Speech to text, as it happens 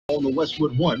on the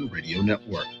Westwood One Radio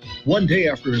Network. One day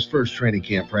after his first training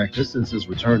camp practice since his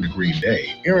return to Green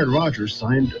Bay, Aaron Rodgers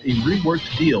signed a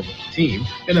reworked deal with the team.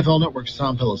 NFL Network's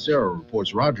Tom Pelissero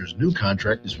reports Rodgers' new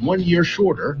contract is 1 year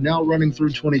shorter, now running through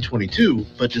 2022,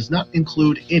 but does not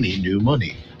include any new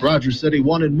money. Rodgers said he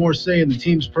wanted more say in the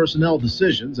team's personnel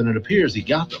decisions, and it appears he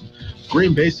got them.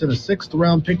 Green Bay sent a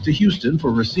 6th-round pick to Houston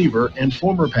for receiver and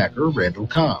former Packer Randall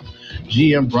Cobb.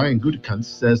 GM Brian Gutekunst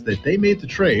says that they made the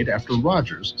trade after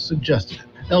Rodgers suggested it.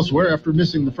 Elsewhere, after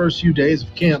missing the first few days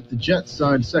of camp, the Jets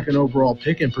signed 2nd overall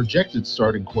pick and projected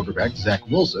starting quarterback Zach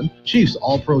Wilson. Chiefs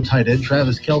All-Pro tight end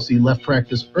Travis Kelce left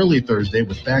practice early Thursday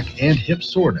with back and hip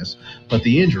soreness, but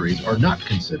the injuries are not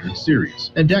considered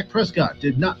serious. And Dak Prescott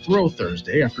did not throw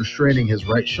Thursday after straining his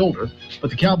right shoulder, but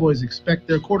the Cowboys expect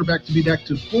their quarterback to be back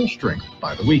to full strength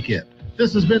by the weekend.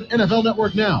 This has been NFL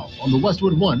Network Now on the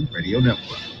Westwood One Radio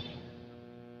Network.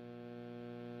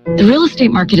 The real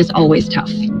estate market is always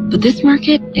tough, but this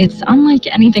market, it's unlike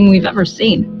anything we've ever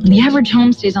seen. When the average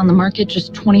home stays on the market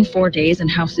just 24 days and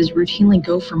houses routinely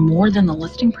go for more than the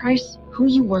listing price, who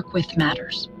you work with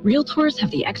matters. Realtors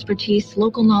have the expertise,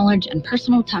 local knowledge, and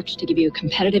personal touch to give you a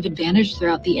competitive advantage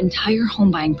throughout the entire home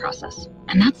buying process.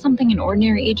 And that's something an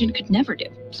ordinary agent could never do.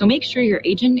 So make sure your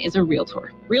agent is a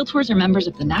realtor. Realtors are members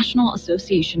of the National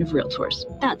Association of Realtors.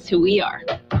 That's who we are.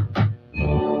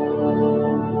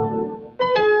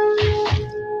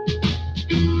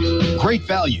 Great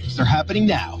values are happening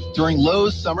now during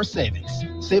Lowe's Summer Savings.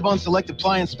 Save on select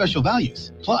appliance special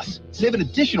values. Plus, save an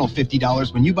additional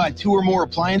 $50 when you buy 2 or more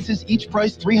appliances, each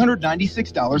priced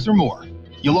 $396 or more.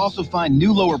 You'll also find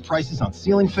new lower prices on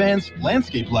ceiling fans,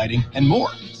 landscape lighting, and more.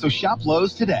 So shop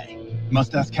Lowe's today.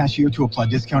 Must ask cashier to apply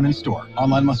discount in store.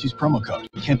 Online must use promo code.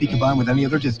 Can't be combined with any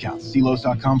other discounts. See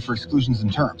Lowe's.com for exclusions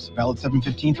and terms. Valid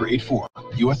 7/15 through 8/4.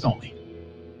 U.S. only.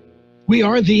 We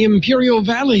are the Imperial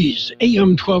Valleys,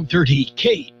 AM 1230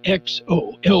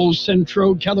 KXOL,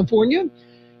 Centro, California.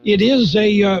 It is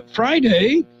a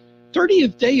Friday,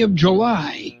 30th day of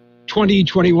July,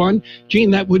 2021. Gene,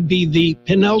 that would be the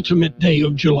penultimate day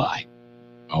of July.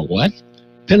 A what?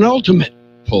 Penultimate.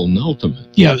 Penultimate.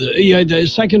 Yeah, the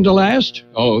second to last.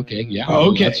 Oh, okay. Yeah, oh,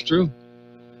 okay. That's true.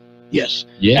 Yes.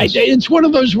 Yes. It's one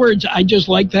of those words. I just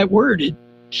like that word. It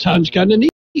sounds kind of neat.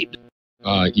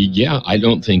 Yeah, I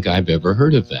don't think I've ever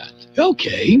heard of that.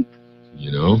 Okay.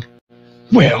 You know?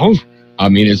 Well, I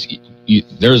mean,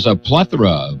 there's a plethora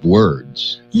of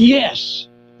words. Yes,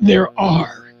 there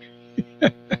are.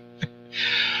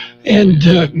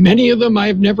 And many of them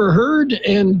I've never heard.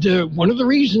 And one of the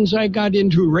reasons I got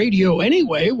into radio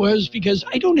anyway was because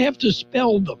I don't have to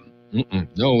spell them.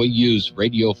 No, we use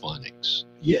radiophonics.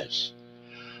 Yes.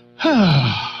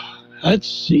 Let's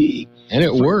see. And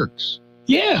it works.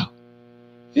 Yeah.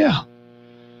 Yeah.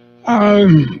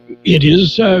 It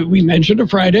is, we mentioned a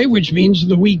Friday, which means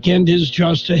the weekend is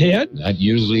just ahead. That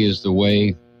usually is the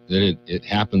way that it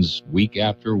happens week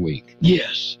after week.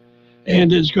 Yes.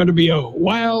 And it's going to be a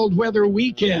wild weather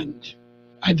weekend.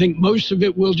 I think most of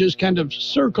it will just kind of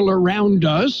circle around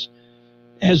us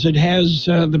as it has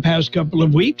the past couple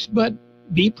of weeks, but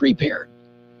be prepared.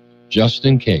 Just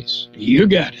in case. You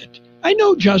got it. I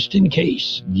know just in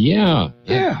case. Yeah.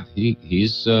 Yeah.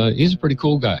 He's a pretty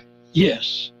cool guy.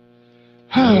 Yes.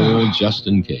 Just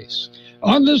in case.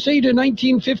 On this date in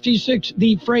 1956,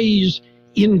 the phrase,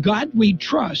 "In God We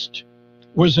Trust,"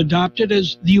 was adopted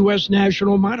as the U.S.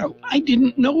 national motto. I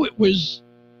didn't know it was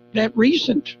that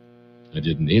recent. I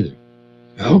didn't either.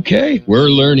 Okay. We're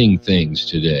learning things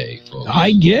today, folks.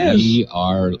 I guess. We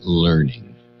are learning.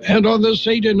 And on this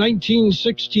date in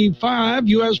 1965,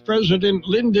 U.S. President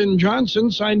Lyndon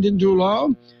Johnson signed into law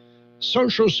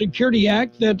Social Security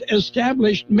Act that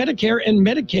established Medicare and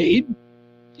Medicaid.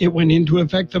 It went into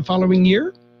effect the following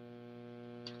year.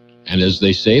 And as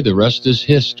they say, the rest is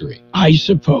history. I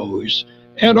suppose.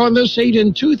 And on this date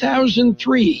in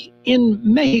 2003, in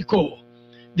Mexico,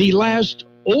 the last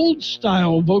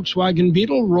old-style Volkswagen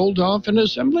Beetle rolled off an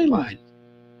assembly line.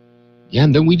 Yeah,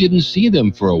 and then we didn't see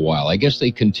them for a while. I guess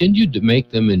they continued to make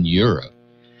them in Europe.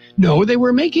 No, they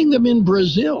were making them in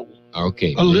Brazil.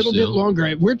 Okay. A little bit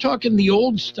longer. We're talking the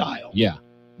old style. Yeah.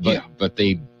 But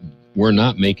they were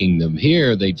not making them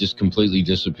here. They just completely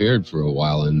disappeared for a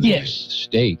while in the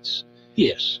States.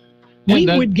 Yes. We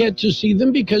would get to see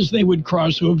them because they would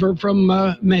cross over from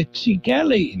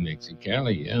Mexicali.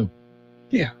 Mexicali, yeah.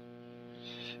 Yeah.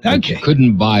 Okay. You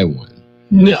couldn't buy one.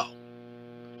 No.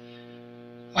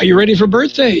 Are you ready for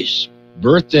birthdays?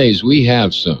 Birthdays, we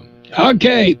have some.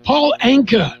 Okay, Paul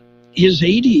Anka is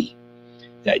 80.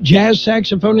 Jazz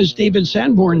saxophonist David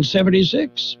Sanborn,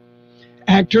 76.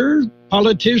 Actor,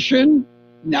 politician,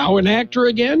 now an actor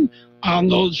again,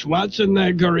 Arnold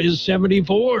Schwarzenegger is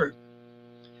 74.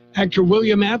 Actor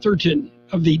William Atherton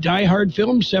of the Die Hard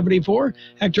film, 74.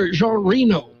 Actor Jean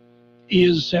Reno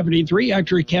is 73.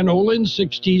 Actor Ken Olin,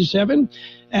 67.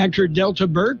 Actor Delta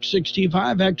Burke,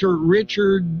 65. Actor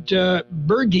Richard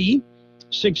Berge,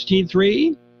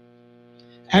 63.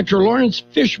 Actor Lawrence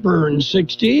Fishburne,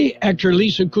 60. Actor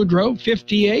Lisa Kudrow,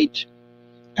 58.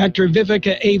 Actor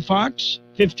Vivica A. Fox,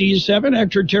 57.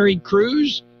 Actor Terry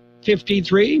Crews,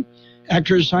 53.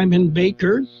 Actor Simon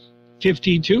Baker,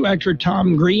 52. Actor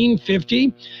Tom Green,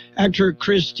 50. Actor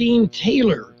Christine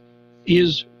Taylor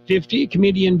is 50.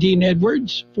 Comedian Dean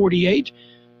Edwards, 48.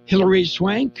 Hilary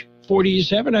Swank,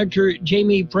 47. Actor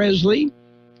Jamie Presley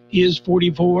is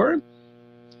 44.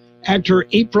 Actor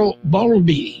April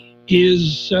Bowlby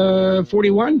is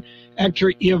 41.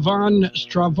 Actor Yvonne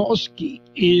Stravosky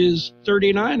is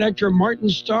 39. Actor Martin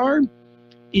Starr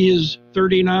is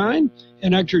 39.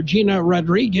 And actor Gina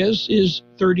Rodriguez is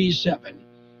 37.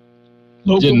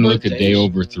 Local Didn't look birthdays. a day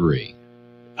over 3.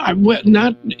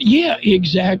 Yeah,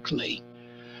 exactly.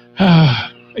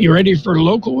 You ready for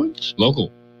local ones?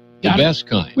 Local. The best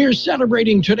kind. We're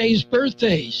celebrating today's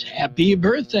birthdays. Happy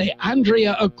birthday,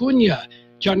 Andrea Acuna,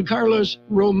 Giancarlos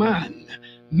Roman,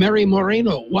 Mary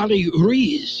Moreno, Wally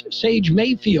Ruiz, Sage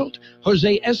Mayfield,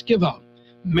 Jose Esquivel,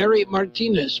 Mary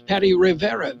Martinez, Patty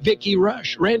Rivera, Vicky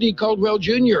Rush, Randy Caldwell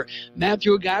Jr.,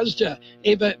 Matthew Gazda,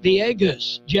 Eva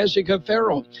Villegas, Jessica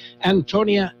Farrell,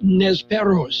 Antonia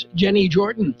Nesperos, Jenny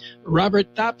Jordan,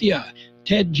 Robert Tapia,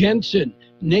 Ted Jensen,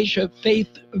 Nasha Faith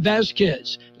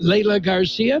Vasquez, Leila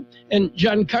Garcia, and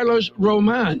Giancarlos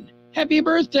Roman. Happy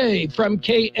birthday from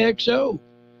KXO.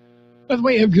 By the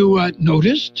way, have you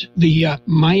noticed the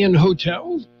Mayan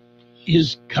Hotel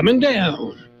is coming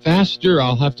down? Faster,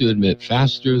 I'll have to admit,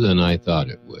 faster than I thought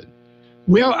it would.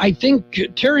 Well, I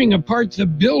think tearing apart the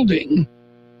building,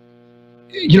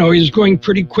 is going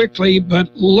pretty quickly, but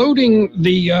loading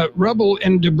the rubble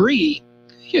and debris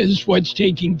is what's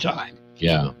taking time.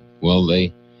 Yeah, well,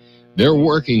 they're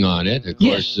working on it. Of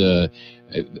course, the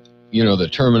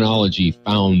terminology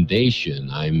foundation,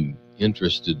 I'm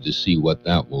interested to see what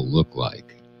that will look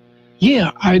like.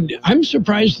 Yeah, I'm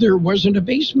surprised there wasn't a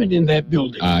basement in that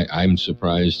building. I'm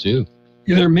surprised, too.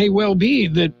 There may well be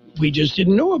that we just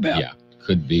didn't know about. Yeah,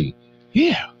 could be.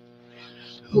 Yeah.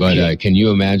 Okay. But can you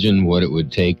imagine what it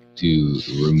would take to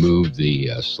remove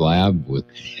the slab with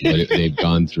what they've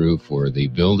gone through for the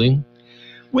building?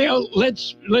 Well,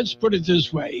 let's put it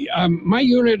this way. My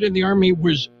unit in the Army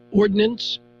was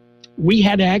ordnance. We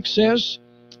had access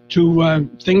to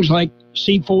things like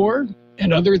C4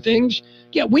 and other things.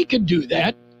 Yeah, we could do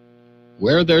that.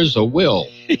 Where there's a will,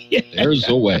 there's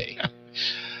a way.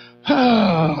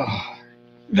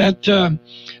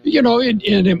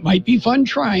 It might be fun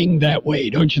trying that way,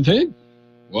 don't you think?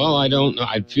 Well, I don't know.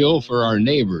 I feel for our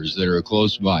neighbors that are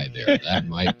close by there. That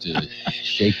might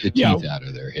shake the teeth out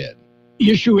of their head.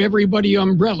 Issue everybody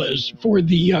umbrellas for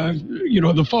the,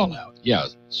 the fallout. Yeah,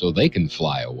 so they can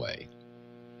fly away.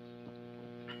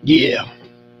 Yeah.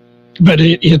 But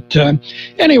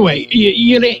anyway,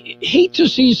 you hate to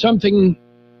see something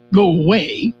go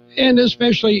away, and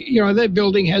especially, that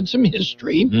building had some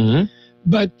history,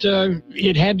 but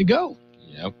it had to go.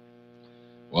 Yep.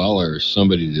 Well, or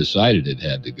somebody decided it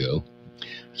had to go.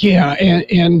 Yeah,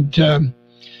 and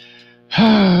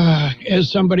as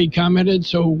somebody commented,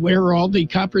 so where are all the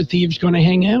copper thieves going to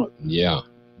hang out? Yeah.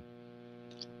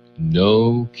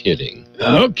 No kidding.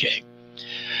 Okay.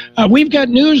 We've got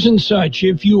news and such,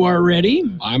 if you are ready.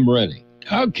 I'm ready.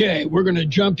 Okay, we're going to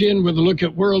jump in with a look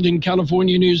at World and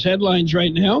California news headlines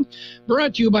right now.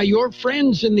 Brought to you by your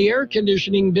friends in the air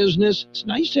conditioning business. It's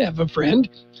nice to have a friend.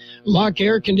 Lock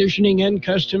Air Conditioning and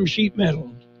Custom Sheet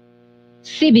Metal.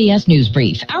 CBS News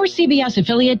Brief. Our CBS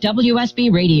affiliate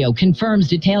WSB Radio confirms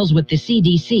details with the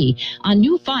CDC on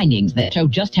new findings that show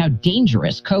just how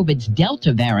dangerous COVID's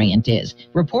Delta variant is.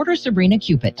 Reporter Sabrina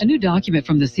Cupid. A new document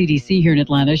from the CDC here in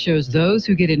Atlanta shows those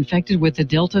who get infected with the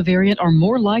Delta variant are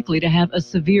more likely to have a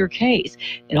severe case.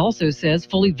 It also says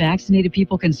fully vaccinated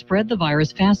people can spread the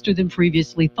virus faster than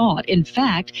previously thought. In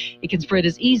fact, it can spread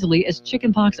as easily as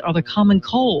chickenpox or the common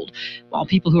cold. While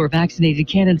people who are vaccinated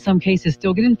can in some cases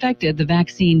still get infected, the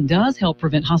vaccine does help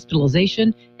prevent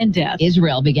hospitalization and death.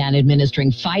 Israel began administering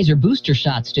Pfizer booster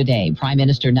shots today. Prime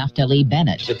Minister Naftali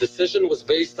Bennett. The decision was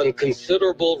based on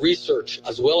considerable research,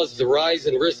 as well as the rise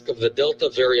in risk of the Delta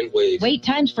variant wave. Wait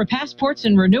times for passports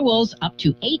and renewals up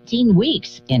to 18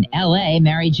 weeks. In L.A.,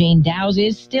 Mary Jane Dowse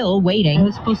is still waiting. It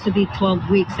was supposed to be 12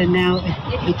 weeks, and now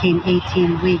it became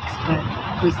 18 weeks, but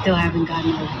we still haven't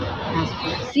gotten a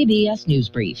passport. CBS News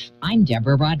Brief. I'm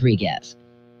Deborah Rodriguez.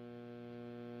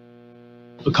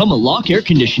 Become a Lock Air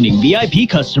Conditioning VIP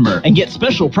customer and get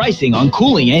special pricing on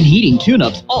cooling and heating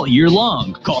tune-ups all year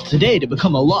long. Call today to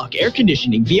become a Lock Air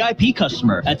Conditioning VIP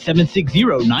customer at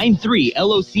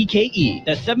 760-93-LOCKE.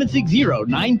 That's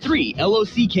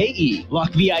 760-93-LOCKE.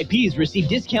 Lock VIPs receive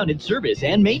discounted service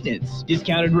and maintenance,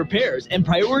 discounted repairs, and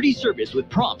priority service with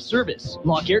prompt service.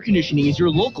 Lock Air Conditioning is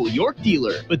your local York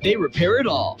dealer, but they repair it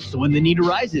all. So when the need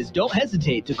arises, don't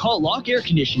hesitate to call Lock Air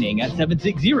Conditioning at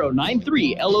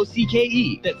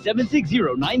 760-93-LOCKE. That's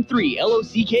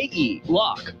 760-93-LOCKE.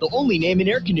 Lock, the only name in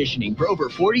air conditioning for over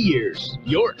 40 years.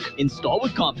 York, install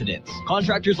with confidence.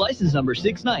 Contractor's license number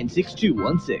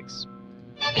 696216.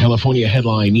 California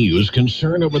headline news: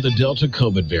 concern over the Delta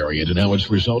COVID variant and how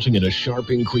it's resulting in a sharp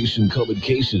increase in COVID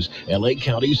cases. LA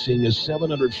County seeing a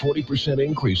 740%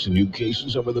 increase in new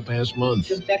cases over the past month.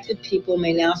 Infected people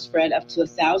may now spread up to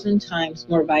 1,000 times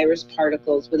more virus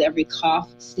particles with every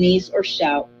cough, sneeze, or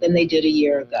shout than they did a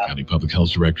year ago. County Public Health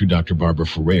Director Dr. Barbara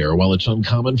Ferrer: while it's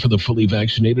uncommon for the fully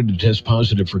vaccinated to test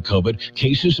positive for COVID,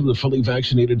 cases of the fully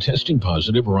vaccinated testing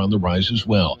positive are on the rise as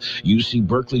well. UC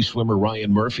Berkeley swimmer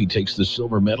Ryan Murphy takes the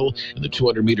silver medal in the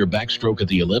 200-meter backstroke at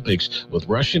the Olympics, with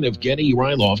Russian Evgeny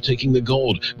Rylov taking the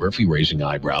gold. Murphy raising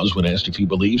eyebrows when asked if he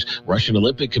believes Russian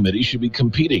Olympic Committee should be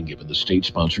competing given the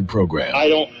state-sponsored program. I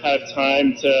don't have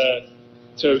time to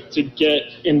get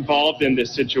involved in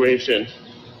this situation,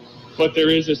 but there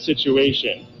is a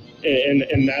situation,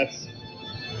 and that's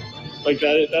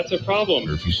a problem.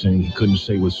 Murphy saying he couldn't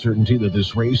say with certainty that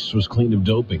this race was clean of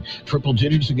doping. Triple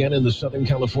digits again in the Southern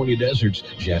California deserts.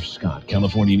 Jeff Scott,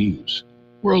 California News.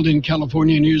 World in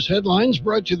California News headlines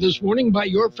brought to you this morning by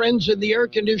your friends in the air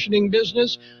conditioning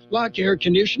business, Lock Air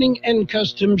Conditioning and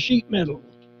Custom Sheet Metal.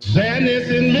 Sadness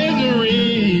and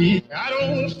misery, I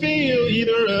don't feel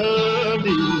either of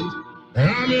these.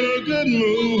 I'm in a good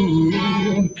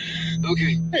mood.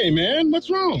 Okay. Hey, man,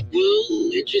 what's wrong? Well,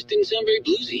 it just didn't sound very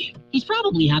bluesy. He's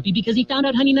probably happy because he found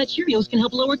out Honey Nut Cheerios can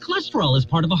help lower cholesterol as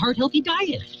part of a heart-healthy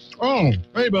diet. Oh,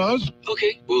 hey, Buzz.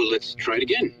 Okay, well, let's try it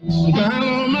again. Smile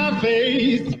on my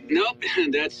face. Nope,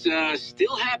 that's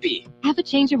still happy. Have a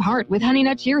change of heart with Honey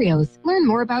Nut Cheerios. Learn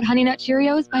more about Honey Nut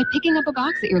Cheerios by picking up a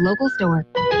box at your local store.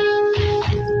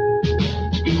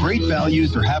 Great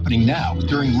values are happening now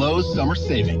during Lowe's Summer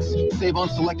Savings. Save on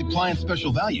select appliance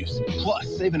special values.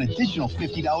 Plus, save an additional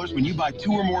 $50 when you buy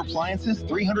 2 or more appliances,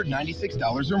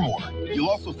 $396 or more. You'll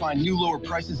also find new lower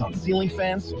prices on ceiling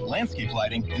fans, landscape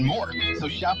lighting, and more. So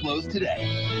shop Lowe's today.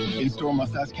 In-store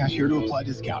must ask cashier to apply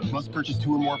discount. Must purchase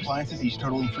 2 or more appliances, each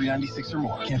totaling $396 or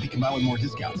more. Can't be combined with more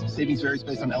discounts. Savings varies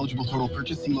based on eligible total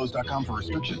purchase. See Lowe's.com for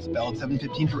restrictions. Valid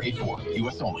 7/15 through 8/4.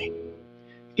 U.S. only.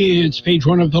 It's page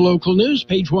one of the local news.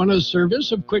 Page one is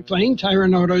service of Quick Lane Tire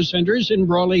and Auto Centers in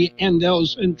Brawley and El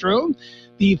Centro.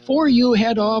 Before you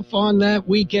head off on that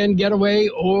weekend getaway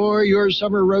or your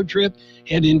summer road trip,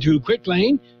 head into Quick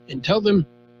Lane and tell them,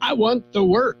 I want the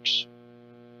works.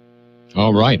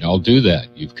 All right, I'll do that.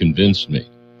 You've convinced me.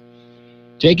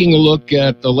 Taking a look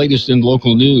at the latest in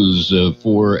local news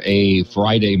for a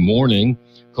Friday morning.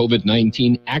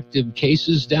 COVID-19 active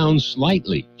cases down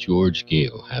slightly. George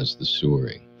Gale has the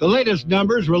story. The latest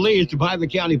numbers released by the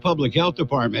County Public Health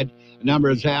Department.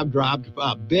 Numbers have dropped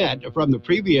a bit from the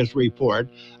previous report.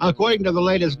 According to the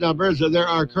latest numbers, there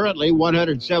are currently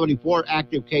 174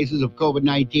 active cases of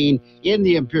COVID-19 in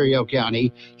the Imperial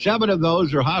County. 7 of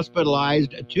those are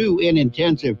hospitalized, 2 in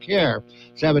intensive care.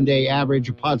 7-day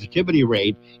average positivity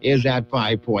rate is at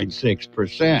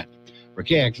 5.6%. For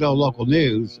Kxo Local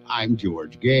News, I'm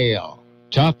George Gale.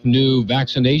 Tough new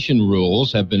vaccination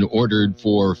rules have been ordered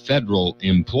for federal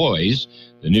employees.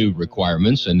 The new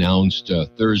requirements, announced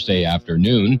Thursday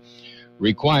afternoon,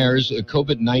 requires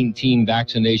COVID-19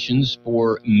 vaccinations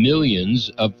for millions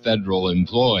of federal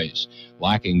employees.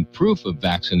 Lacking proof of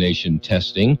vaccination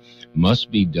testing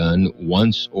must be done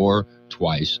once or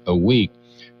twice a week.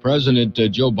 President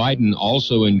Joe Biden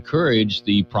also encouraged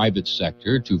the private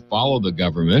sector to follow the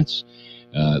government's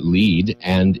lead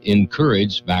and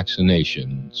encourage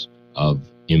vaccinations of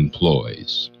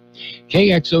employees.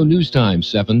 KXO News Time,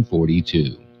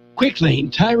 7:42. Quick Lane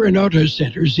Tire and Auto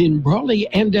Centers in Brawley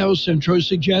and El Centro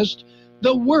suggest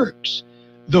the works.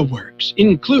 The works,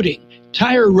 including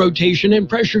tire rotation and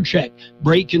pressure check,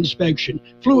 brake inspection,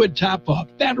 fluid top-off,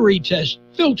 battery test,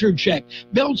 filter check,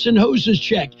 belts and hoses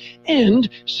check, and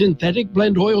synthetic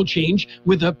blend oil change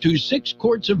with up to 6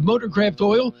 quarts of Motorcraft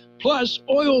oil plus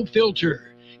oil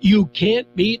filter. You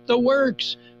can't beat the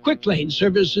works. Quick Lane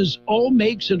services all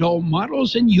makes and all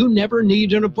models, and you never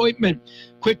need an appointment.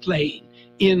 Quick Lane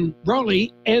in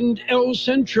Brawley and El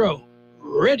Centro,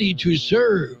 ready to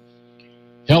serve.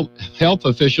 Health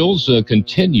officials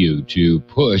continue to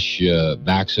push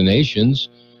vaccinations.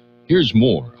 Here's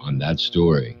more on that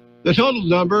story. The total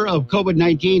number of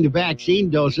COVID-19 vaccine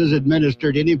doses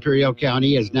administered in Imperial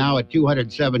County is now at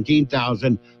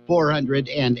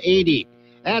 217,480.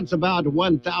 That's about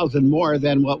 1,000 more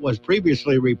than what was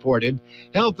previously reported.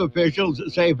 Health officials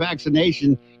say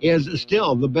vaccination is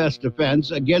still the best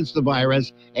defense against the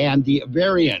virus and the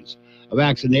variants.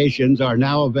 Vaccinations are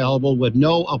now available with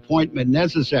no appointment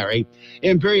necessary.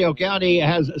 Imperial County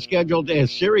has scheduled a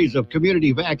series of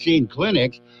community vaccine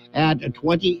clinics at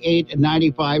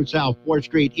 2895 South 4th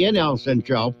Street in El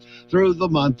Centro through the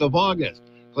month of August.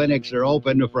 Clinics are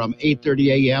open from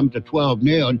 8:30 a.m. to 12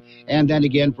 noon, and then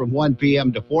again from 1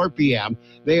 p.m. to 4 p.m.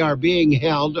 They are being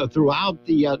held throughout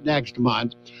the next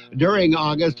month. During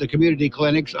August, the community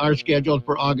clinics are scheduled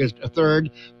for August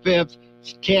 3rd, 5th,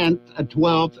 10th,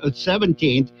 12th,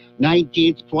 17th,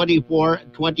 19th, 24th,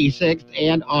 26th,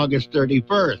 and August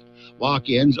 31st.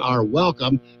 Walk-ins are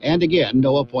welcome, and again,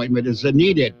 no appointment is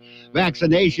needed.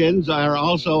 Vaccinations are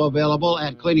also available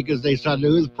at Clínicas de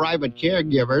Salud, private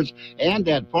caregivers, and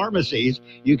at pharmacies.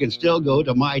 You can still go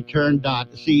to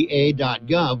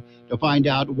myturn.ca.gov to find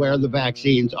out where the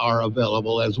vaccines are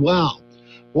available as well.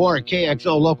 For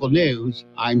KXO Local News,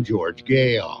 I'm George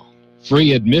Gale.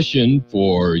 Free admission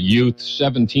for youth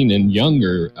 17 and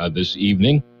younger this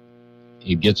evening.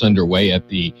 It gets underway at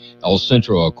the El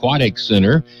Centro Aquatic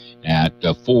Center at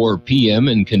 4 p.m.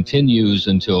 and continues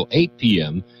until 8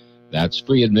 p.m. That's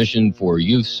free admission for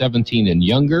youth 17 and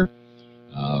younger,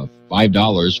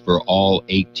 $5 for all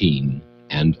 18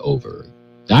 and over.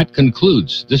 That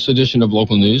concludes this edition of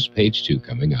Local News. Page 2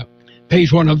 coming up.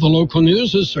 Page 1 of the local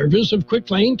news, a service of Quick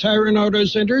Lane Tire and Auto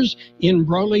Centers in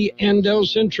Brawley and El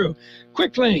Centro.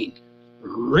 Quick Lane,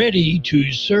 ready to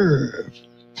serve.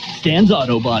 Stan's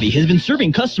Auto Body has been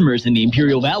serving customers in the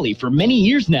Imperial Valley for many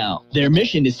years now. Their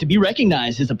mission is to be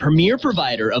recognized as a premier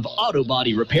provider of auto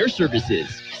body repair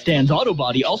services. Stan's Auto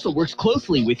Body also works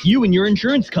closely with you and your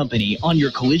insurance company on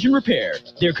your collision repair.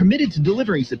 They're committed to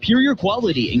delivering superior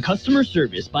quality and customer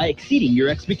service by exceeding your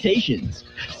expectations.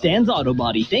 Stan's Auto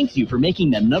Body thanks you for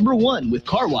making them #1 with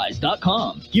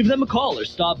CarWise.com. Give them a call or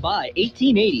stop by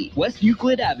 1880 West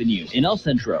Euclid Avenue in El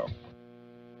Centro.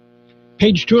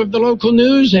 Page 2 of the local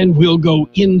news, and we'll go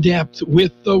in-depth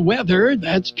with the weather.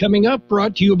 That's coming up,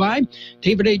 brought to you by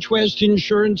David H. West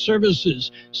Insurance Services.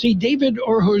 See David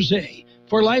or Jose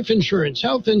for life insurance,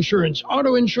 health insurance,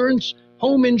 auto insurance,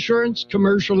 home insurance,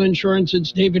 commercial insurance.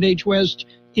 It's David H. West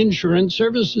Insurance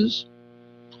Services.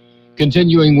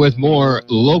 Continuing with more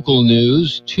local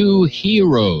news, 2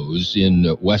 heroes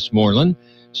in Westmoreland.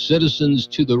 Citizens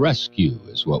to the rescue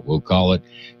is what we'll call it.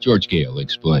 George Gale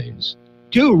explains.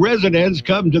 2 residents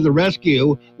come to the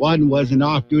rescue. One was an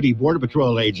off-duty Border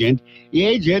Patrol agent. The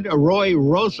agent, Roy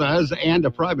Rosas, and a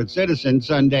private citizen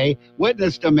Sunday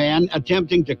witnessed a man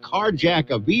attempting to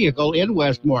carjack a vehicle in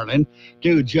Westmoreland.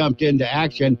 2 jumped into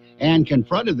action and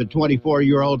confronted the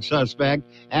 24-year-old suspect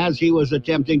as he was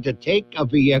attempting to take a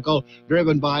vehicle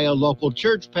driven by a local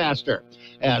church pastor.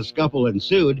 A scuffle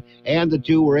ensued, and the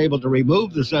 2 were able to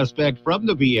remove the suspect from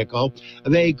the vehicle.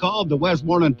 They called the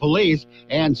Westmoreland police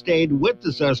and stayed with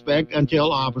the suspect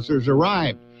until officers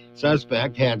arrived.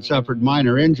 Suspect had suffered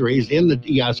minor injuries in the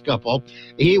scuffle.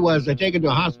 He was taken to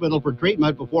a hospital for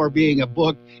treatment before being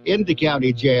booked into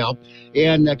county jail.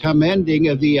 In commending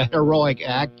the heroic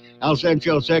act, El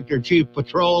Centro Sector Chief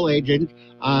Patrol Agent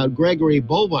Gregory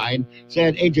Bovine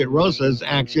said Agent Rosa's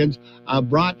actions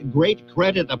brought great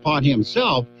credit upon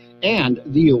himself and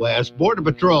the U.S. Border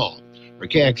Patrol. For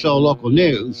KXO Local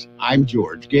News, I'm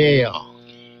George Gale.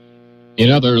 In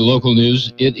other local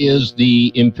news, it is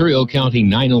the Imperial County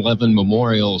 9/11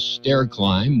 Memorial Stair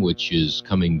Climb, which is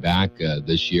coming back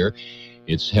this year.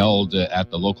 It's held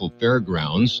at the local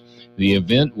fairgrounds. The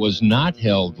event was not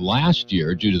held last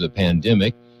year due to the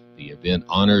pandemic. The event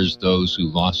honors those who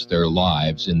lost their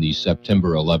lives in the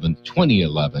September 11,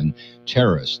 2011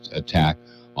 terrorist attack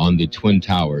on the Twin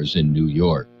Towers in New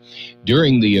York.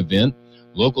 During the event,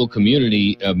 local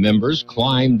community members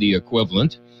climbed the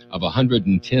equivalent of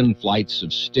 110 flights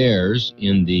of stairs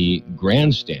in the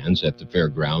grandstands at the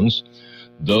fairgrounds.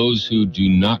 Those who do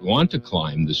not want to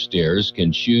climb the stairs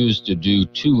can choose to do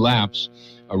 2 laps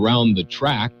around the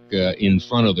track in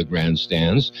front of the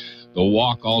grandstands. The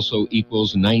walk also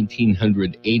equals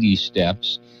 1,980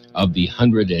 steps of the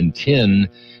 110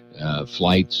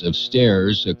 flights of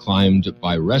stairs climbed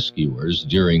by rescuers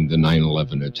during the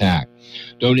 9/11 attack.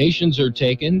 Donations are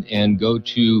taken and go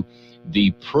to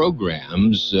the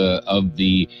programs of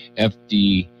the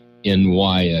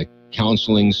FDNY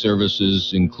counseling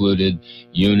services included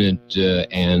unit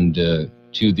and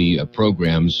to the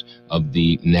programs of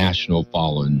the National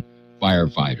Fallen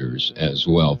Firefighters as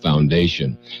well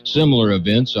Foundation. Similar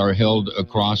events are held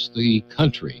across the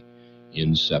country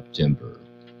in September.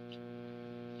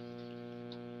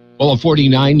 Well, a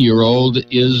 49-year-old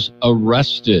is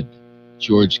arrested.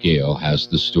 George Gale has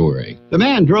the story. The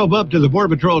man drove up to the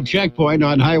Border Patrol checkpoint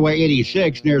on Highway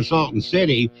 86 near Salton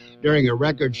City. During a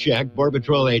record check, Border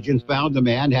Patrol agents found the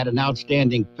man had an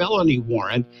outstanding felony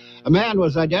warrant. A man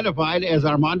was identified as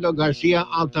Armando Garcia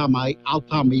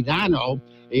Altamirano.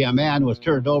 The man was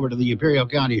turned over to the Imperial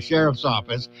County Sheriff's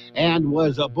Office and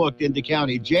was booked into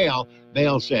county jail.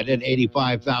 Bail set at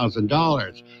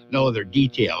 $85,000. No other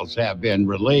details have been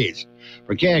released.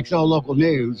 For KXO Local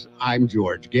News, I'm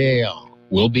George Gale.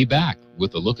 We'll be back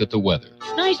with a look at the weather.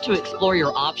 It's nice to explore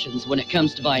your options when it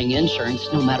comes to buying insurance,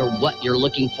 no matter what you're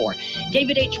looking for.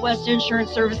 David H. West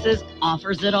Insurance Services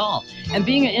offers it all. And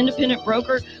being an independent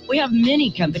broker, we have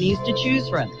many companies to choose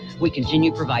from. We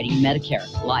continue providing Medicare,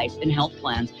 life, and health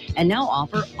plans, and now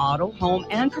offer auto, home,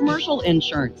 and commercial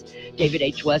insurance. David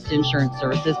H. West Insurance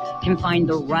Services can find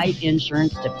the right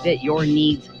insurance to fit your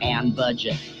needs and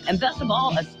budget. And best of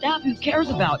all, a staff who cares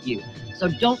about you. So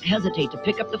don't hesitate to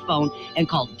pick up the phone and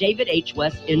call David H.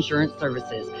 West Insurance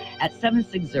Services at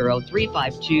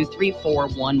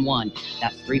 760-352-3411.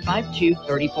 That's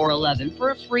 352-3411 for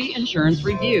a free insurance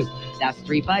review. That's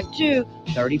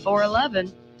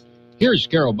 352-3411. Here's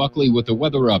Carroll Buckley with the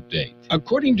weather update.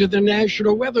 According to the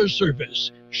National Weather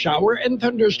Service, shower and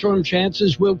thunderstorm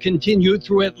chances will continue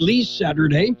through at least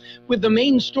Saturday, with the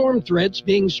main storm threats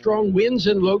being strong winds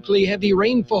and locally heavy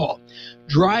rainfall.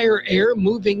 Drier air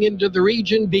moving into the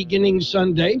region beginning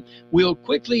Sunday will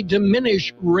quickly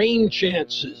diminish rain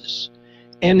chances.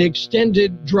 An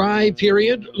extended dry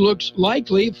period looks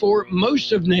likely for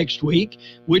most of next week,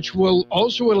 which will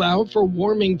also allow for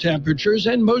warming temperatures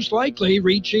and most likely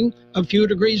reaching a few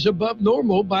degrees above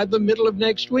normal by the middle of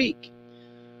next week.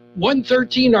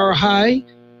 113 our high,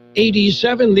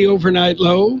 87 the overnight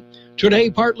low. Today,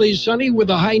 partly sunny with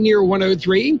a high near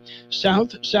 103.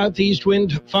 South-southeast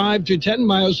wind 5 to 10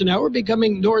 miles an hour,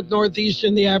 becoming north-northeast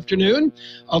in the afternoon.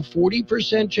 A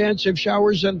 40% chance of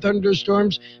showers and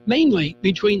thunderstorms, mainly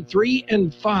between 3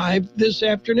 and 5 this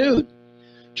afternoon.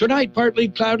 Tonight, partly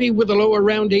cloudy with a low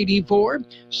around 84.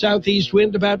 Southeast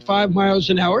wind about 5 miles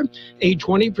an hour. A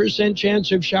 20%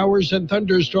 chance of showers and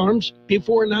thunderstorms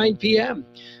before 9 p.m.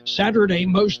 Saturday,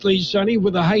 mostly sunny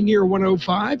with a high near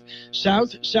 105.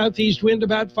 Southeast wind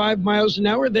about 5 miles an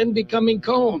hour, then becoming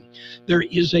calm. There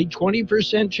is a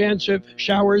 20% chance of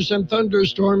showers and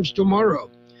thunderstorms tomorrow.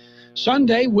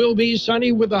 Sunday will be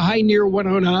sunny with a high near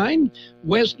 109.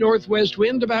 West-northwest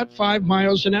wind about 5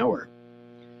 miles an hour.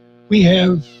 We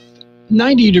have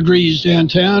 90 degrees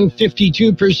downtown,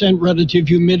 52% relative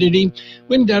humidity,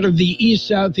 wind out of the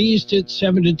east-southeast at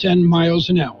 7 to 10 miles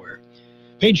an hour.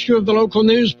 Page 2 of the local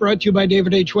news brought to you by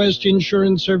David H. West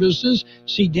Insurance Services.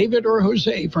 See David or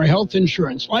Jose for health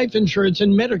insurance, life insurance,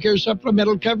 and Medicare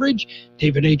supplemental coverage.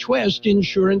 David H. West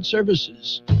Insurance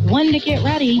Services. 1 to get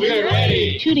ready. We're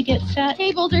ready. 2 to get set.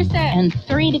 Tables are set. And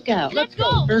 3 to go. Let's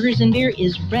go. Burgers and Beer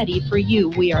is ready for you.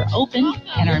 We are open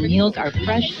and our meals are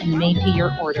fresh and made to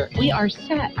your order. We are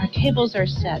set. Our tables are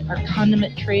set. Our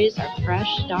condiment trays are fresh,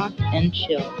 stocked, and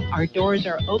chilled. Our doors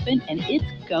are open and it's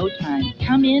go time.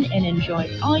 Come in and enjoy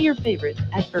all your favorites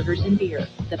at Burgers and Beer.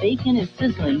 The bacon is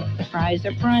sizzling, the fries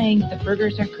are frying, the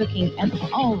burgers are cooking, and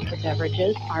all of the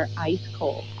beverages are ice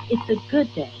cold. It's a good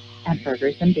day at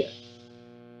Burgers and Beer.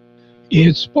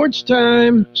 It's sports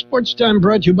time. Sports time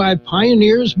brought to you by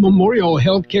Pioneers Memorial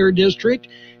Healthcare District,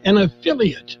 an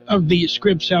affiliate of the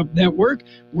Scripps Health Network,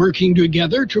 working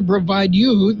together to provide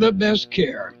you the best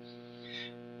care.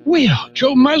 Well,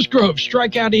 Joe Musgrove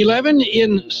struck out 11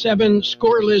 in 7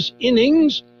 scoreless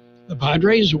innings. The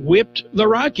Padres whipped the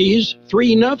Rockies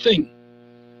 3-0.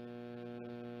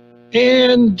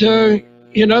 And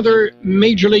in other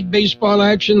Major League Baseball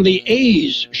action, the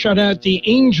A's shut out the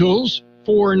Angels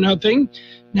 4-0.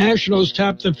 Nationals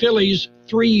topped the Phillies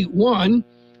 3-1.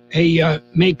 A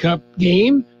makeup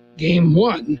game, game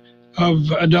 1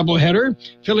 of a doubleheader.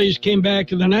 Phillies came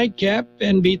back in the nightcap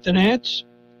and beat the Nats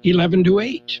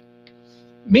 11-8.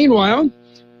 Meanwhile,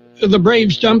 the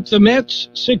Braves dumped the Mets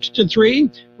 6-3.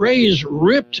 Rays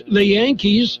ripped the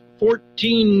Yankees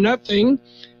 14-0.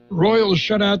 Royals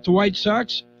shut out the White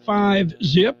Sox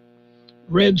 5-0.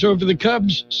 Reds over the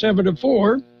Cubs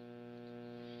 7-4.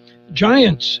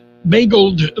 Giants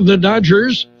bageled the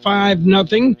Dodgers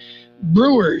 5-0.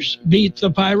 Brewers beat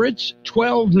the Pirates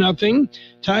 12-0.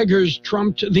 Tigers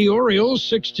trumped the Orioles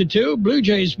 6-2. Blue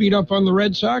Jays beat up on the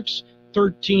Red Sox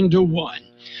 13-1.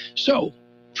 So,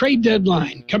 trade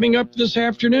deadline coming up this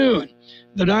afternoon.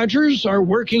 The Dodgers are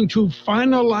working to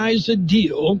finalize a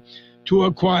deal to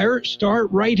acquire star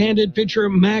right-handed pitcher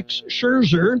Max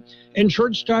Scherzer and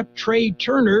shortstop Trey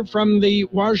Turner from the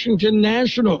Washington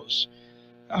Nationals.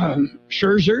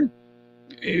 Scherzer,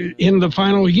 in the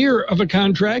final year of a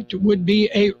contract, would be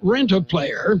a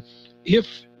rent-a-player if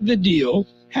the deal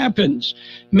happens.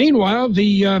 Meanwhile,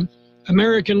 the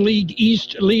American League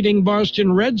East leading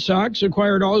Boston Red Sox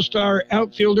acquired all-star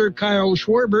outfielder Kyle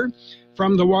Schwarber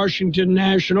from the Washington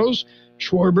Nationals.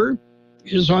 Schwarber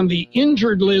is on the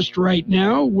injured list right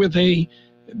now with a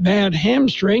bad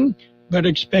hamstring, but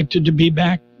expected to be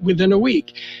back within a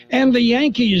week. And the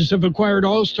Yankees have acquired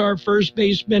all-star first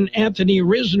baseman Anthony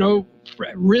Rizzo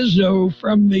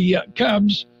from the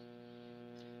Cubs,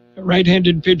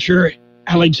 right-handed pitcher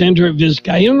Alexander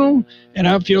Vizcaino, and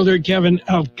outfielder Kevin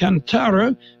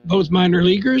Alcantara, both minor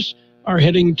leaguers, are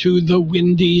heading to the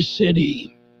Windy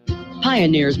City.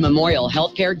 Pioneers Memorial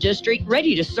Healthcare District,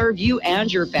 ready to serve you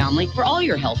and your family for all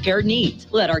your healthcare needs.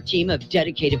 Let our team of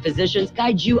dedicated physicians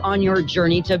guide you on your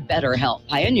journey to better health.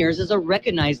 Pioneers is a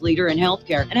recognized leader in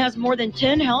healthcare and has more than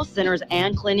 10 health centers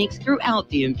and clinics throughout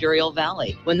the Imperial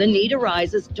Valley. When the need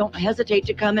arises, don't hesitate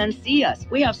to come and see us.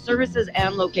 We have services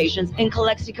and locations in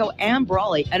Calexico and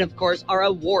Brawley, and of course, our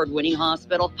award-winning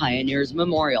hospital, Pioneers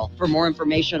Memorial. For more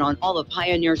information on all of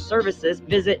Pioneers services,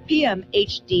 visit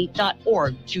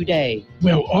pmhd.org today.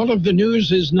 Well, all of the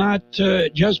news is not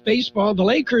just baseball. The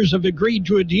Lakers have agreed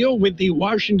to a deal with the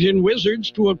Washington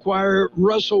Wizards to acquire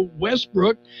Russell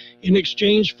Westbrook in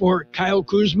exchange for Kyle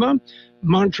Kuzma,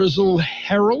 Montrezl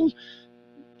Harrell,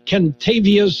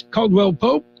 Kentavious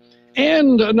Caldwell-Pope,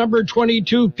 and a number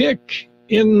 22 pick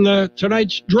in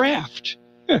tonight's draft.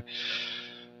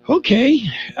 Okay,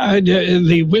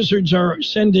 the Wizards are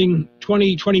sending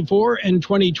 2024 and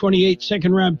 2028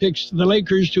 second-round picks to the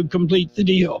Lakers to complete the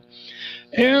deal.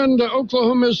 And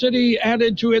Oklahoma City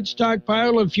added to its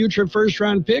stockpile of future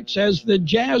first-round picks as the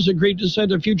Jazz agreed to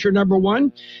send a future number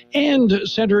one and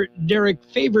center Derek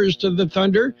Favors to the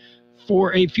Thunder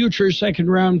for a future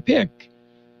second-round pick,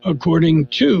 according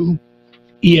to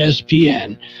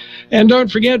ESPN. And don't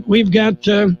forget, we've got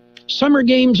Summer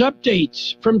Games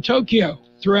updates from Tokyo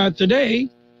throughout the day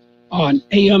on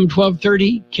AM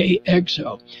 1230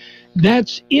 KXO.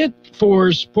 That's it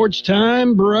for Sports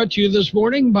Time, brought to you this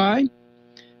morning by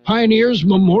Pioneers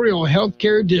Memorial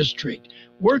Healthcare District,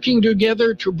 working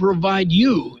together to provide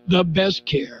you the best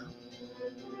care.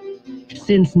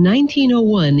 Since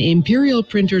 1901, Imperial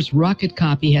Printers Rocket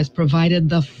Copy has provided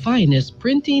the finest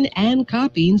printing and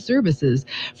copying services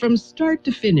from start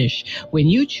to finish. When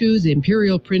you choose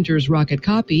Imperial Printers Rocket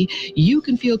Copy, you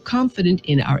can feel confident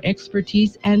in our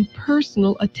expertise and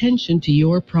personal attention to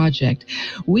your project.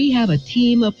 We have a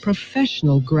team of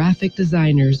professional graphic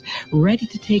designers ready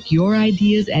to take your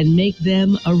ideas and make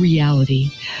them a reality.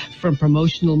 From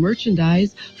promotional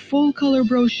merchandise, full-color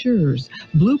brochures,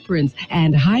 blueprints,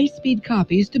 and high-speed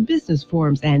copies to business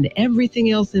forms and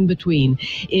everything else in between,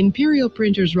 Imperial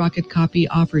Printers Rocket Copy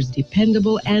offers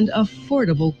dependable and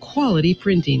affordable quality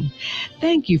printing.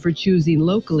 Thank you for choosing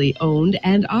locally owned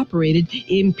and operated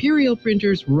Imperial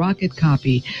Printers Rocket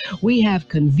Copy. We have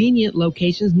convenient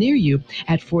locations near you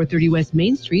at 430 West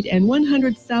Main Street and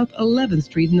 100 South 11th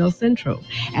Street in El Centro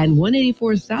and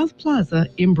 184 South Plaza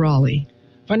in Brawley.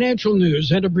 Financial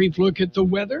news and a brief look at the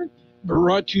weather,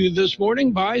 brought to you this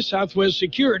morning by Southwest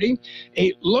Security,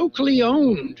 a locally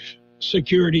owned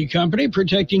security company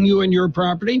protecting you and your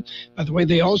property. By the way,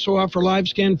 they also offer live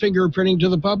scan fingerprinting to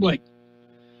the public.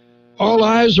 All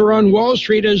eyes are on Wall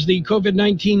Street as the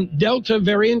COVID-19 Delta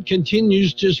variant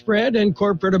continues to spread and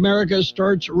corporate America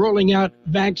starts rolling out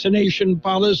vaccination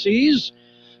policies.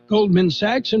 Goldman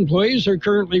Sachs employees are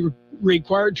currently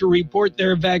required to report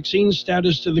their vaccine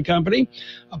status to the company,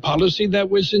 a policy that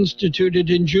was instituted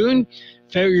in June.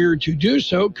 Failure to do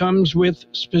so comes with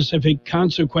specific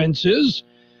consequences.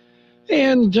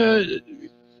 And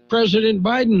President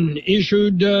Biden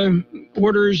issued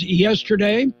orders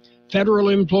yesterday. Federal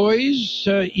employees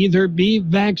either be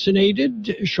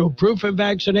vaccinated, show proof of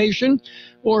vaccination,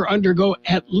 or undergo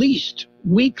at least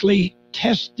weekly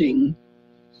testing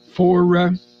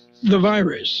for the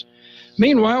virus.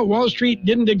 Meanwhile, Wall Street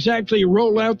didn't exactly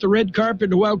roll out the red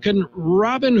carpet to welcome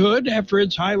Robinhood after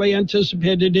its highly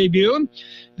anticipated debut.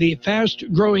 The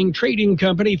fast-growing trading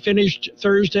company finished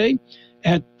Thursday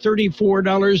at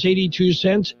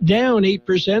 $34.82, down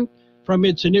 8% from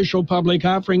its initial public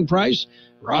offering price.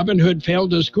 Robinhood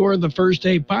failed to score the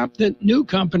first-day pop that new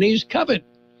companies covet.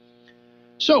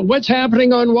 So what's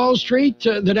happening on Wall Street?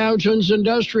 The Dow Jones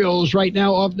Industrials right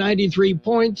now off 93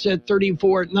 points at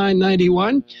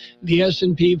 34,991. The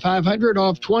S&P 500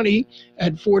 off 20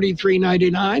 at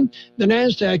 43.99. The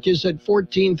NASDAQ is at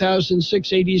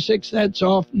 14,686. That's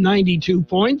off 92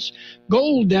 points.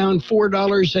 Gold down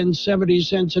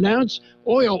 $4.70 an ounce.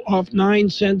 Oil off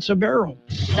 9 cents a barrel.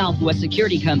 Southwest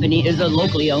Security Company is a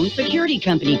locally owned security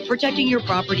company protecting your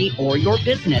property or your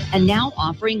business and now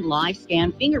offering live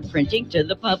scan fingerprinting to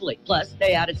the public. Plus,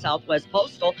 they added Southwest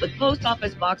Postal with post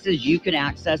office boxes you can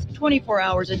access 24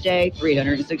 hours a day,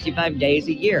 365 days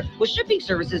a year, with shipping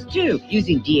services too,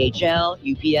 using DHL,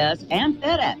 UPS, and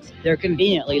FedEx. They're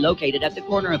conveniently located at the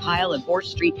corner of Heil and 4th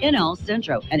Street in El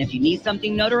Centro. And if you need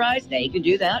something notarized, they can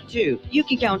do that too. You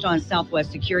can count on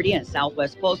Southwest Security and Southwest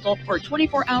Postal for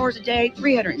 24 hours a day,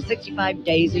 365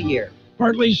 days a year.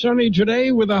 Partly sunny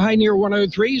today with a high near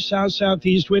 103,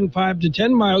 south-southeast wind 5 to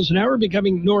 10 miles an hour,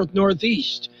 becoming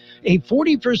north-northeast. A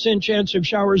 40% chance of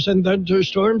showers and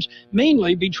thunderstorms,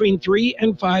 mainly between 3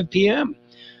 and 5 p.m.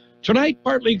 Tonight,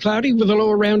 partly cloudy with a low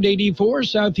around 84,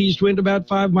 southeast wind about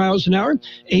 5 miles an hour,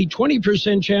 a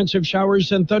 20% chance of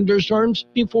showers and thunderstorms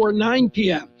before 9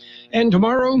 p.m. And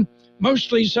tomorrow,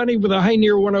 mostly sunny with a high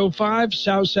near 105,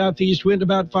 south-southeast wind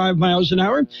about 5 miles an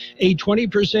hour, a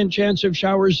 20% chance of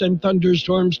showers and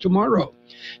thunderstorms tomorrow.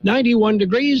 91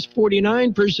 degrees,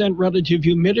 49% relative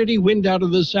humidity, wind out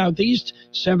of the southeast,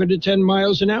 7 to 10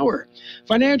 miles an hour.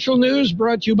 Financial news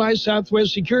brought to you by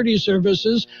Southwest Security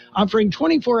Services, offering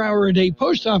 24-hour-a-day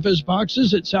post office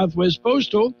boxes at Southwest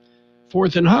Postal,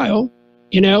 4th and Heil,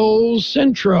 in El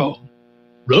Centro.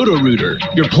 Roto-Rooter,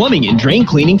 your plumbing and drain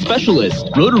cleaning specialist.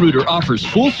 Roto-Rooter offers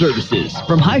full services,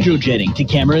 from hydrojetting to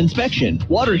camera inspection,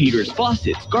 water heaters,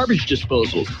 faucets, garbage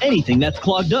disposals, anything that's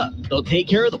clogged up. They'll take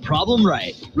care of the problem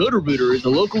right. Roto-Rooter is a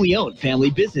locally owned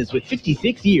family business with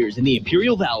 56 years in the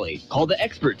Imperial Valley. Call the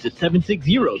experts at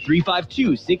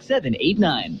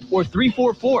 760-352-6789 or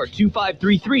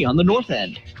 344-2533 on the north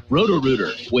end.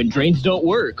 Roto-Rooter, when drains don't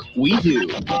work, we do.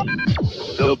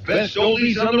 The best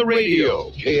oldies on the radio.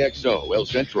 KXO, El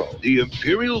Centro, the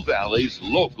Imperial Valley's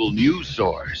local news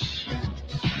source.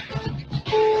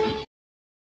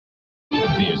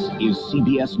 This is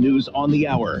CBS News on the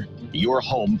Hour, your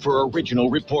home for original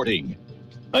reporting.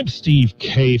 I'm Steve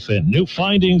Kathan. New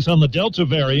findings on the Delta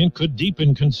variant could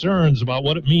deepen concerns about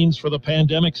what it means for the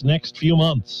pandemic's next few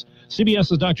months.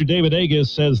 CBS's Dr. David Agus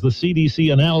says the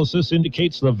CDC analysis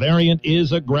indicates the variant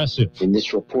is aggressive. In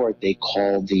this report, they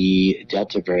call the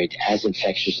Delta variant as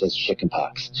infectious as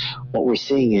chickenpox. What we're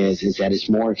seeing is that it's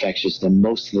more infectious than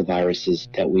most of the viruses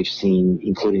that we've seen,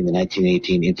 including the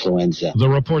 1918 influenza. The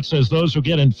report says those who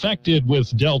get infected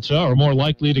with Delta are more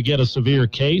likely to get a severe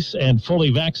case, and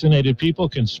fully vaccinated people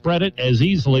can spread it as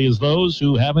easily as those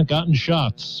who haven't gotten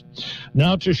shots.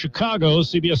 Now to Chicago,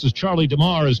 CBS's Charlie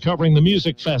DeMar is covering the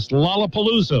music fest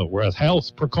Lollapalooza, where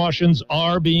health precautions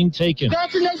are being taken.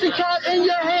 Vaccination card in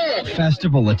your hand.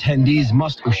 Festival attendees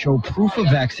must show proof of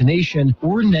vaccination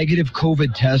or negative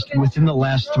COVID test within the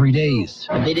last 3 days.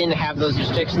 If they didn't have those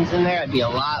restrictions in there, I'd be a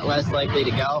lot less likely to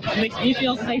go. It makes me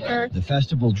feel safer. The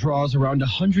festival draws around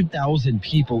 100,000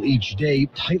 people each day,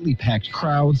 tightly packed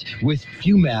crowds with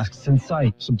few masks in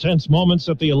sight. Some tense moments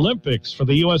at the Olympics for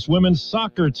the U.S. women's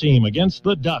soccer team against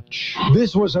the Dutch.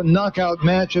 This was a knockout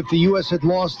match. If the U.S. had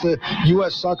lost, the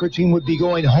U.S. soccer team would be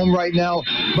going home right now,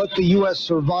 but the U.S.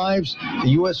 survives.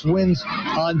 The U.S. wins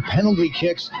on penalty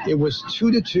kicks. It was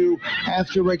 2-2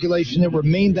 after regulation. It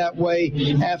remained that way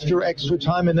after extra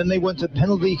time, and then they went to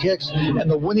penalty kicks,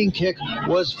 and the winning kick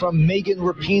was from Megan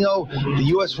Rapinoe. The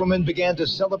U.S. women began to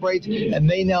celebrate, and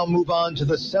they now move on to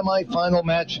the semifinal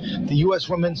match. The U.S.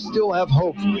 women still have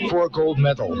hope for a gold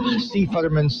medal. Steve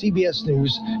Futterman, CBS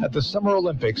News, at the Summer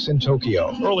Olympics in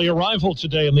Tokyo. Early arrival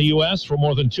today in the U.S. for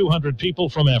more than 200 people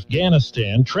from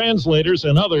Afghanistan, translators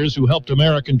and others who helped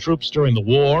American troops during the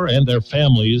war and their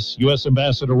families. U.S.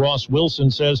 Ambassador Ross Wilson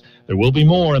says there will be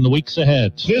more in the weeks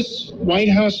ahead. This White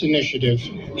House initiative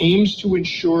aims to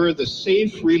ensure the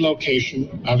safe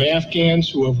relocation of Afghans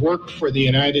who have worked for the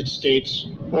United States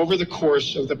over the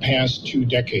course of the past 2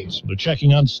 decades. They're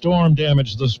checking on storm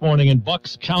damage this morning in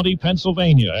Bucks County,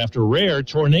 Pennsylvania, after rare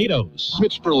tornadoes.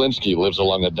 Mitch Berlinski lives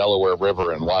along the Delaware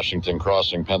River in Washington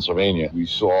Crossing, Pennsylvania. We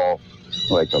saw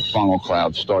like a funnel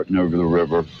cloud starting over the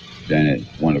river, then it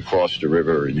went across the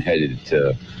river and headed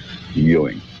to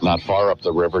Ewing. Not far up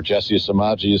the river, Jesse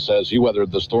Samaji says he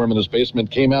weathered the storm in his basement,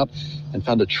 came out and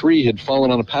found a tree had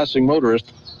fallen on a passing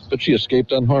motorist, but she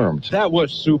escaped unharmed. That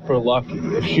was super lucky.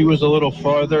 If she was a little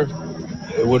farther,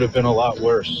 it would have been a lot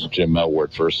worse. Jim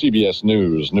Melwart for CBS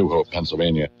News, New Hope,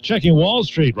 Pennsylvania. Checking Wall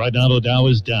Street. Right now, the Dow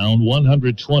is down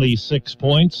 126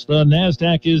 points. The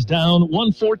NASDAQ is down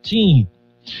 114.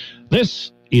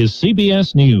 This is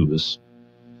CBS News.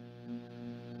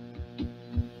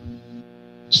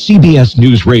 CBS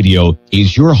News Radio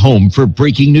is your home for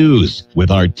breaking news.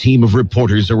 With our team of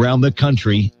reporters around the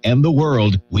country and the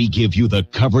world, we give you the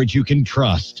coverage you can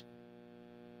trust.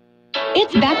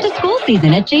 It's back to school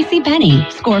season at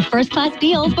JCPenney. Score first-class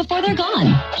deals before they're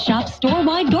gone. Shop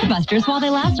store-wide doorbusters while they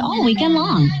last all weekend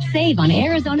long. Save on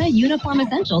Arizona uniform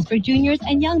essentials for juniors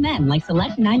and young men like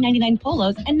select $9.99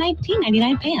 polos and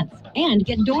 $19.99 pants. And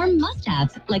get dorm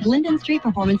must-haves like Linden Street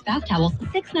Performance bath towels,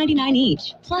 $6.99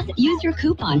 each. Plus, use your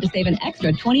coupon to save an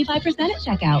extra 25% at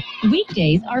checkout.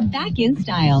 Weekdays are back in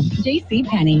style.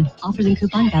 JCPenney. Offers and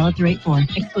coupon valid through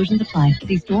 8/4. Exclusions apply.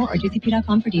 See store or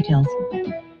jcp.com for details.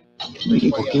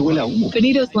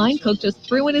 Benito's line cook just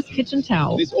threw in his kitchen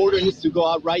towel. This order needs to go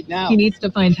out right now. He needs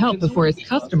to find help before his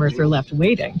customers are left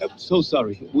waiting. So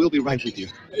sorry. We'll be right with you.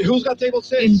 Who's got table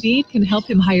 6? Indeed can help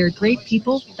him hire great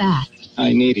people fast.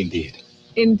 I need Indeed.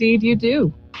 Indeed you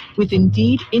do. With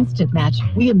Indeed Instant Match,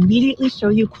 we immediately show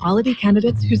you quality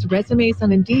candidates whose resumes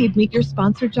on Indeed meet your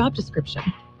sponsored job description.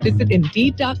 Visit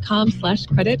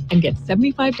Indeed.com/credit and get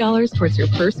 $75 towards your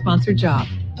first sponsored job.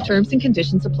 Terms and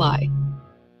conditions apply.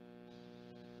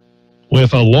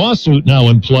 With a lawsuit now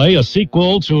in play, a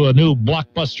sequel to a new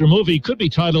blockbuster movie could be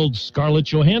titled Scarlett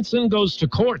Johansson Goes to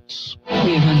Court.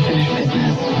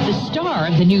 The star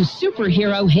of the new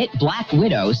superhero hit Black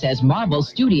Widow says Marvel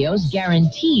Studios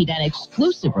guaranteed an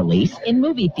exclusive release in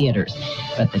movie theaters.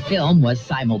 But the film was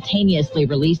simultaneously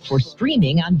released for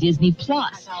streaming on Disney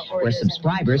Plus, where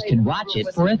subscribers can watch it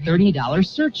for a $30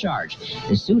 surcharge.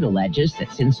 The suit alleges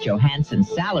that since Johansson's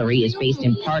salary is based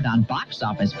in part on box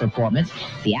office performance,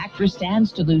 the actress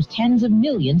stands to lose tens of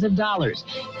millions of dollars.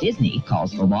 Disney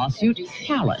calls the lawsuit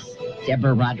callous.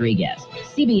 Deborah Rodriguez,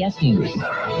 CBS News.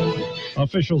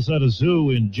 Officials at a zoo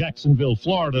in Jacksonville,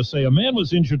 Florida say a man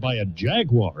was injured by a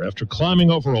jaguar after climbing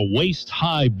over a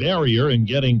waist-high barrier and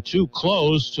getting too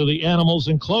close to the animal's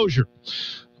enclosure.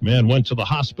 The man went to the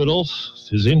hospital.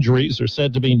 His injuries are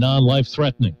said to be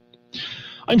non-life-threatening.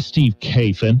 I'm Steve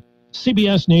Kathan,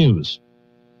 CBS News.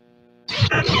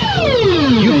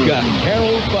 You've got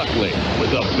Carroll Buckley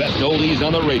with the best oldies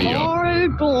on the radio. I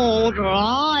don't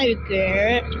like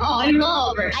it. I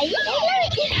love it.